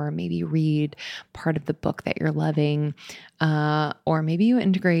 or maybe read part of the book that you're loving, or maybe you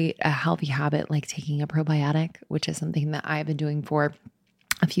integrate a healthy habit like taking a probiotic, which is something that I've been doing for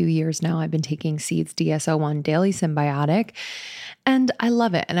a few years now. I've been taking Seed's DS-01 Daily Symbiotic, and I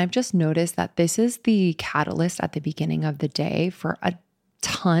love it. And I've just noticed that this is the catalyst at the beginning of the day for a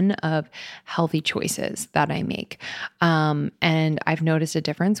ton of healthy choices that I make. And I've noticed a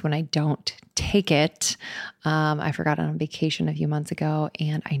difference when I don't take it. I forgot it on vacation a few months ago,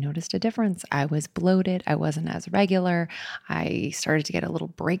 and I noticed a difference. I was bloated. I wasn't as regular. I started to get a little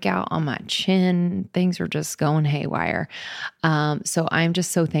breakout on my chin. Things were just going haywire. So I'm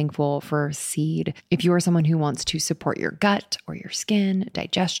just so thankful for Seed. If you are someone who wants to support your gut or your skin,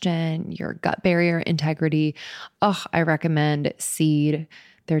 digestion, your gut barrier integrity, I recommend Seed.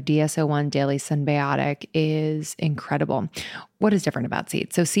 Their DS-01 Daily Symbiotic is incredible. What is different about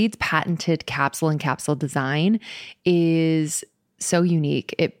Seed? So Seed's patented capsule and capsule design is so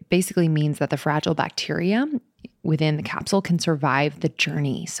unique. It basically means that the fragile bacteria within the capsule can survive the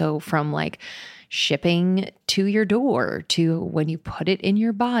journey. So from like shipping to your door to when you put it in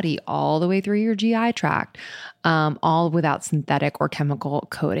your body, all the way through your GI tract, all without synthetic or chemical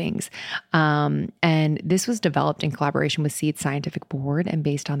coatings. And this was developed in collaboration with Seed's scientific board and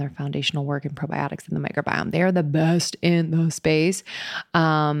based on their foundational work in probiotics and the microbiome. They are the best in the space.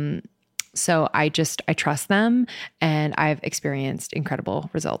 So I trust them, and I've experienced incredible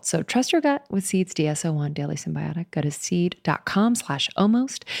results. So trust your gut with Seed's DS-01 Daily Symbiotic. Go to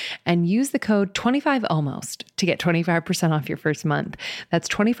seed.com/almost and use the code 25almost to get 25% off your first month. That's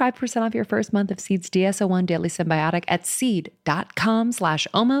 25% off your first month of Seed's DS-01 Daily Symbiotic at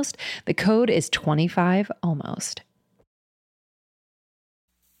seed.com/almost. The code is 25almost.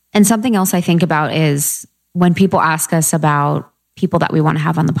 And something else I think about is when people ask us about people that we want to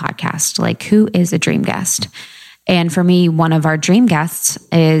have on the podcast, like who is a dream guest? And for me, one of our dream guests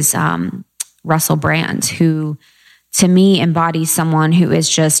is Russell Brand, who to me embodies someone who is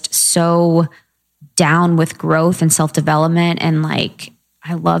just so down with growth and self-development. And like,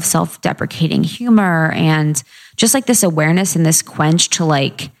 I love self-deprecating humor and just like this awareness and this quench to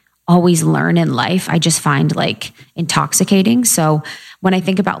like always learn in life. I just find like intoxicating. So when I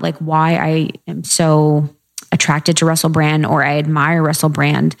think about like why I am so attracted to Russell Brand or I admire Russell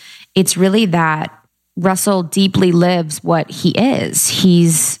Brand, it's really that Russell deeply lives what he is.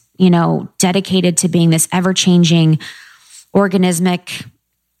 He's, dedicated to being this ever-changing, organismic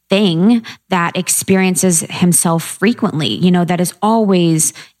thing that experiences himself frequently, that is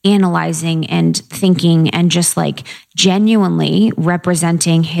always analyzing and thinking and just like genuinely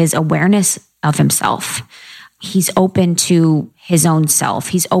representing his awareness of himself. He's open to his own self.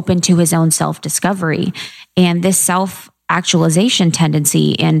 He's open to his own self-discovery. And this self-actualization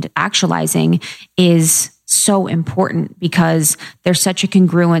tendency and actualizing is so important because there's such a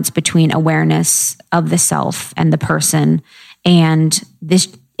congruence between awareness of the self and the person and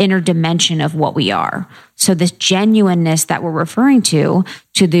this inner dimension of what we are. So this genuineness that we're referring to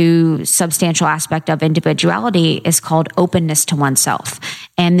the substantial aspect of individuality is called openness to oneself.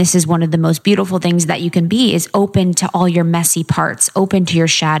 And this is one of the most beautiful things that you can be, is open to all your messy parts, open to your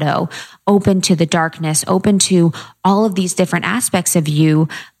shadow, open to the darkness, open to all of these different aspects of you,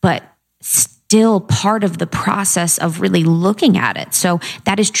 but still part of the process of really looking at it. So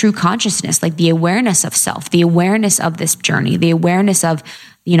that is true consciousness, like the awareness of self, the awareness of this journey, the awareness of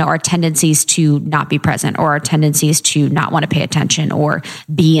our tendencies to not be present, or our tendencies to not want to pay attention or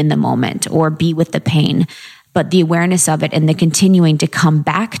be in the moment or be with the pain, but the awareness of it and the continuing to come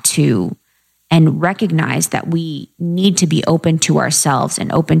back to and recognize that we need to be open to ourselves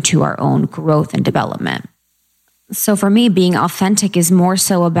and open to our own growth and development. So for me, being authentic is more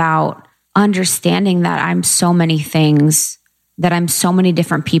so about understanding that I'm so many things, that I'm so many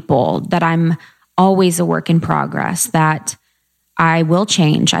different people, that I'm always a work in progress, that I will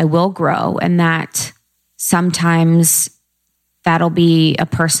change, I will grow, and that sometimes that'll be a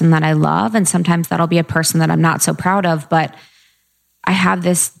person that I love, and sometimes that'll be a person that I'm not so proud of, but I have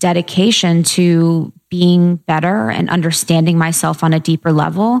this dedication to being better and understanding myself on a deeper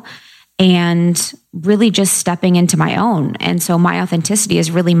level and really just stepping into my own. And so my authenticity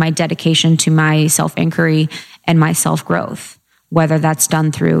is really my dedication to my self-inquiry and my self-growth, whether that's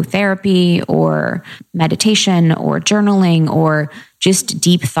done through therapy or meditation or journaling or just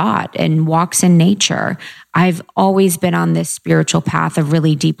deep thought and walks in nature. I've always been on this spiritual path of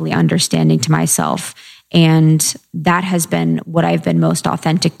really deeply understanding to myself. And that has been what I've been most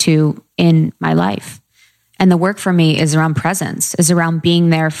authentic to in my life. And the work for me is around presence, is around being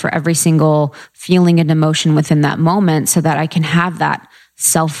there for every single feeling and emotion within that moment so that I can have that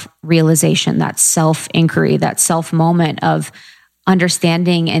self-realization, that self-inquiry, that self-moment of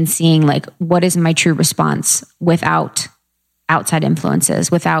understanding and seeing like, what is my true response without outside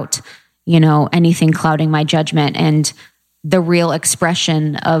influences, without, anything clouding my judgment, and the real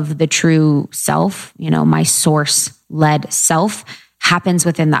expression of the true self, my source-led self happens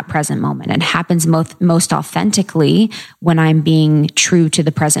within that present moment and happens most authentically when I'm being true to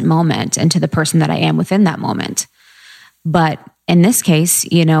the present moment and to the person that I am within that moment. But in this case,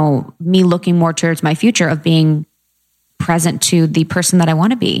 me looking more towards my future of being present to the person that I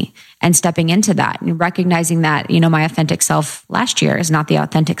want to be and stepping into that and recognizing that, my authentic self last year is not the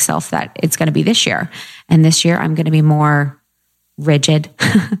authentic self that it's going to be this year. And this year I'm going to be more rigid.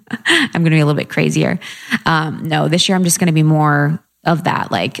 I'm going to be a little bit crazier. No, this year I'm just going to be more of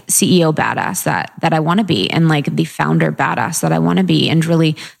that like CEO badass that I want to be, and like the founder badass that I want to be, and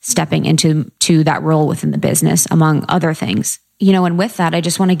really stepping into that role within the business, among other things. And with that, I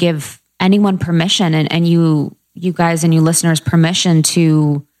just want to give anyone permission and you guys and you listeners permission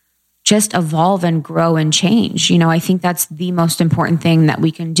to just evolve and grow and change. I think that's the most important thing that we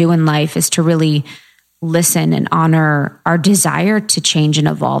can do in life, is to really listen and honor our desire to change and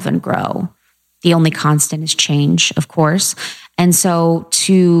evolve and grow. The only constant is change, of course. And so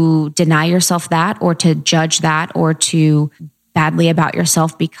to deny yourself that, or to judge that, or to badly about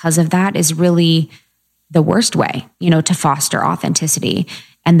yourself because of that is really the worst way, to foster authenticity.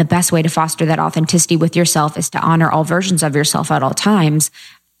 And the best way to foster that authenticity with yourself is to honor all versions of yourself at all times,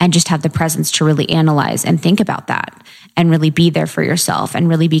 and just have the presence to really analyze and think about that, and really be there for yourself and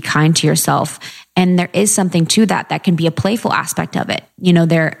really be kind to yourself. And there is something to that can be a playful aspect of it.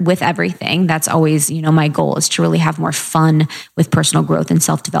 There with everything, that's always, my goal is to really have more fun with personal growth and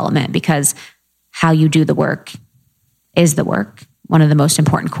self-development, because how you do the work is the work. One of the most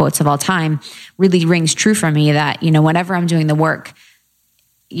important quotes of all time really rings true for me, that, whenever I'm doing the work,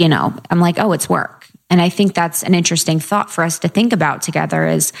 I'm like, oh, it's work. And I think that's an interesting thought for us to think about together,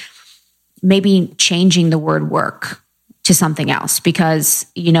 is maybe changing the word work to something else. Because,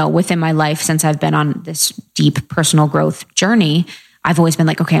 within my life, since I've been on this deep personal growth journey, I've always been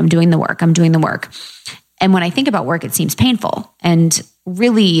like, okay, I'm doing the work. And when I think about work, it seems painful, and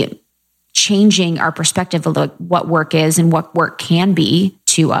really changing our perspective of like what work is and what work can be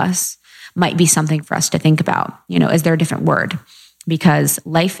to us might be something for us to think about. Is there a different word? Because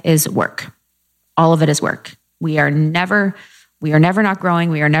life is work. All of it is work. We are never not growing.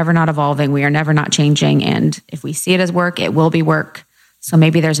 We are never not evolving. We are never not changing. And if we see it as work, it will be work. So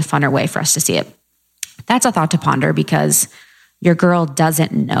maybe there's a funner way for us to see it. That's a thought to ponder because your girl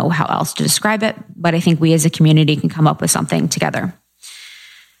doesn't know how else to describe it, but I think we as a community can come up with something together.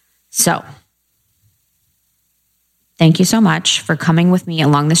 So thank you so much for coming with me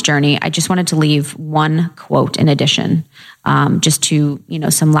along this journey. I just wanted to leave one quote in addition, just to,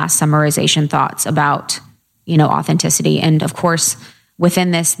 some last summarization thoughts about, authenticity. And of course,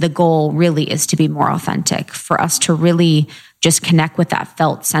 within this, the goal really is to be more authentic, for us to really just connect with that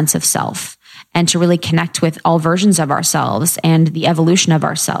felt sense of self and to really connect with all versions of ourselves and the evolution of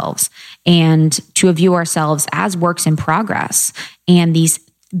ourselves, and to view ourselves as works in progress and these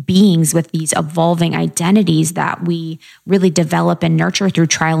beings with these evolving identities that we really develop and nurture through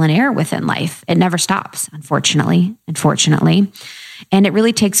trial and error within life. It never stops, unfortunately. And it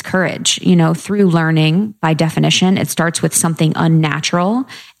really takes courage, through learning. By definition, it starts with something unnatural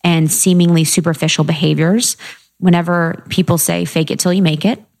and seemingly superficial behaviors. Whenever people say fake it till you make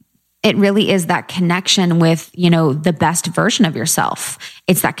it, it really is that connection with, the best version of yourself.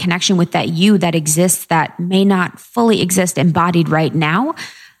 It's that connection with that you that exists, that may not fully exist embodied right now,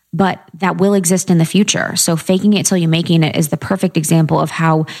 but that will exist in the future. So faking it till you're making it is the perfect example of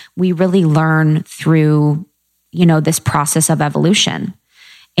how we really learn through, this process of evolution.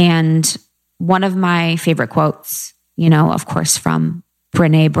 And one of my favorite quotes, of course, from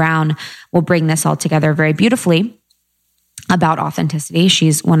Brené Brown will bring this all together very beautifully about authenticity.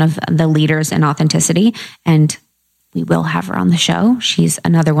 She's one of the leaders in authenticity, and we will have her on the show. She's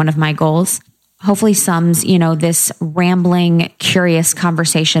another one of my goals. Hopefully sums, this rambling, curious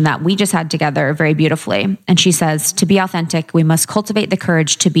conversation that we just had together very beautifully. And she says, to be authentic, we must cultivate the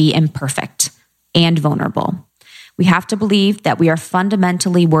courage to be imperfect and vulnerable. We have to believe that we are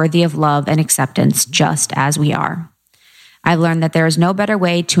fundamentally worthy of love and acceptance just as we are. I've learned that there is no better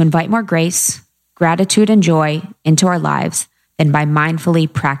way to invite more grace, gratitude, and joy into our lives than by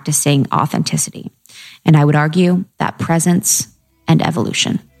mindfully practicing authenticity. And I would argue that presence and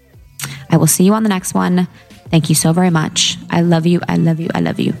evolution. I will see you on the next one. Thank you so very much. I love you. I love you. I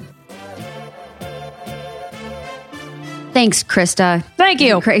love you. Thanks, Krista. Thank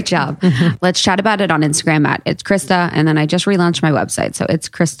you. Great job. Let's chat about it on Instagram at It's Krista. And then I just relaunched my website. So it's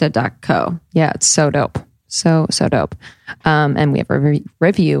Krista.co. Yeah, it's so dope. So dope. And we have a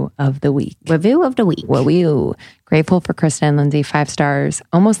review of the week. Review. Grateful for Krista and Lindsay, 5 stars.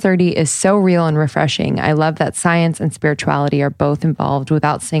 Almost 30 is so real and refreshing. I love that science and spirituality are both involved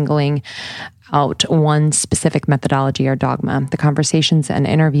without singling out one specific methodology or dogma. The conversations and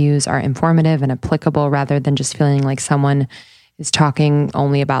interviews are informative and applicable rather than just feeling like someone is talking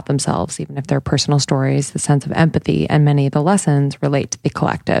only about themselves, even if they're personal stories. The sense of empathy and many of the lessons relate to the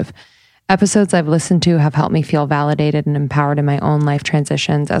collective. Episodes I've listened to have helped me feel validated and empowered in my own life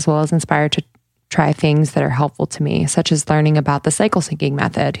transitions, as well as inspired to try things that are helpful to me, such as learning about the cycle syncing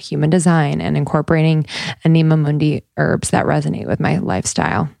method, human design, and incorporating Anima Mundi herbs that resonate with my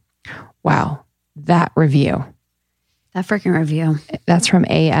lifestyle. Wow, that review. That freaking review. That's from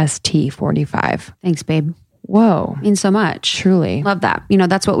AST45. Thanks, babe. Whoa. Means so much. Truly. Love that.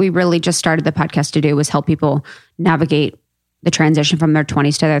 That's what we really just started the podcast to do, was help people navigate the transition from their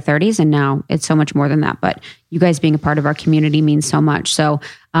 20s to their 30s. And now it's so much more than that. But you guys being a part of our community means so much. So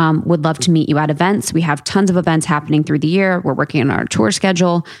would love to meet you at events. We have tons of events happening through the year. We're working on our tour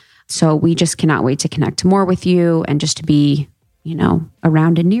schedule. So we just cannot wait to connect more with you and just to be,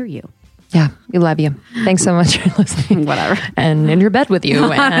 around and near you. Yeah, we love you. Thanks so much for listening. Whatever. And in your bed with you.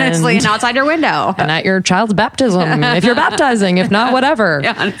 Honestly, and outside your window. And at your child's baptism, if you're baptizing. If not, whatever.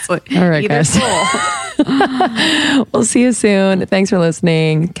 Yeah, honestly. All right, guys. Cool. We'll see you soon. Thanks for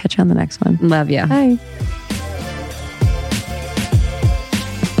listening. Catch you on the next one. Love you. Bye.